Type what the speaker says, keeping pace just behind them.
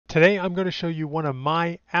Today I'm going to show you one of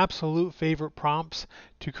my absolute favorite prompts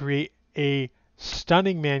to create a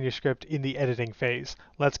stunning manuscript in the editing phase.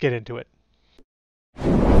 Let's get into it.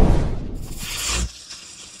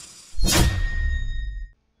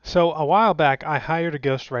 So a while back I hired a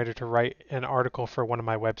ghostwriter to write an article for one of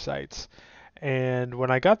my websites. And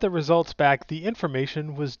when I got the results back, the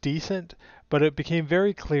information was decent, but it became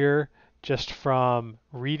very clear just from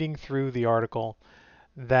reading through the article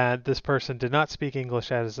that this person did not speak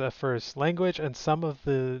English as a first language, and some of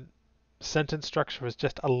the sentence structure was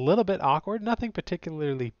just a little bit awkward. Nothing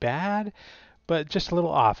particularly bad, but just a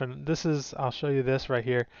little off. And this is, I'll show you this right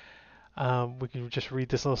here. We can just read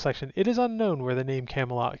this little section. It is unknown where the name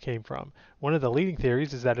Camelot came from. One of the leading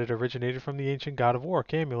theories is that it originated from the ancient god of war,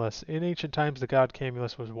 Camulus. In ancient times, the god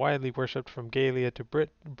Camulus was widely worshipped from Gallia to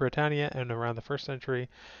Britannia and around the 1st century.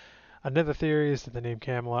 Another theory is that the name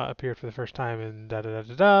Camelot appeared for the first time in da da da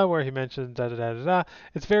da da, where he mentions da da da da da.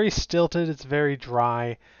 It's very stilted, it's very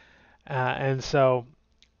dry, and so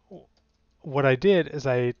what I did is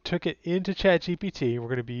I took it into ChatGPT. We're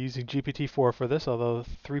going to be using GPT-4 for this, although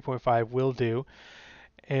 3.5 will do.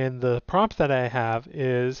 And the prompt that I have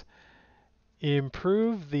is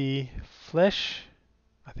improve the flesh,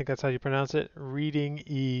 I think that's how you pronounce it, reading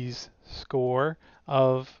ease score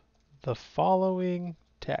of the following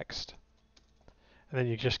text. And then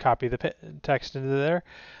you just copy the text into there.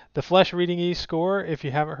 The flesh reading ease score, if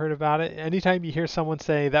you haven't heard about it, anytime you hear someone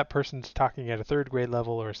say that person's talking at a 3rd grade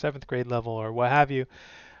level or a 7th grade level or what have you,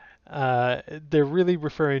 they're really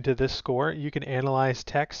referring to this score. You can analyze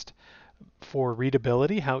text for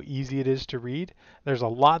readability, how easy it is to read. There's a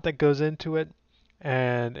lot that goes into it,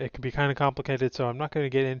 and it can be kind of complicated, so I'm not going to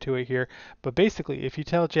get into it here. But basically, if you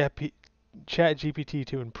tell ChatGPT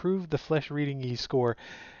to improve the flesh reading ease score,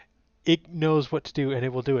 it knows what to do and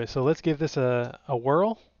it will do it. So let's give this a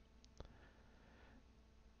whirl.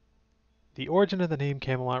 The origin of the name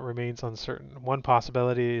Camelot remains uncertain. One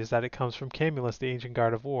possibility is that it comes from Camulus, the ancient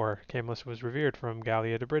god of war. Camulus was revered from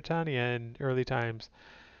Gallia to Britannia in early times.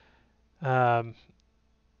 You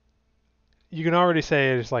can already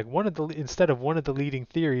say it's like instead of one of the leading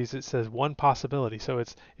theories, it says one possibility. So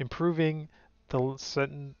it's improving the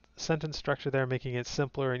sentence structure there, making it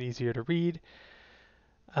simpler and easier to read.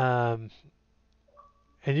 And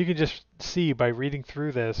you can just see by reading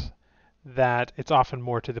through this that it's often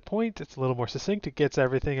more to the point, it's a little more succinct, it gets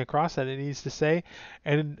everything across that it needs to say.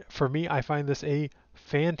 And for me, I find this a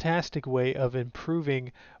fantastic way of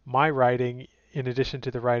improving my writing in addition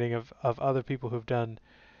to the writing of other people who've done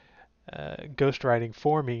ghostwriting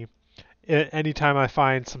for me. Anytime I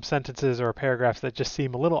find some sentences or paragraphs that just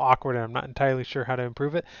seem a little awkward and I'm not entirely sure how to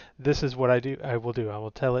improve it, this is what I will do. I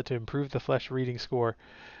will tell it to improve the flesh reading score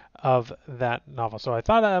of that novel. So I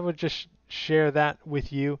thought I would just share that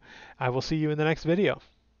with you. I will see you in the next video.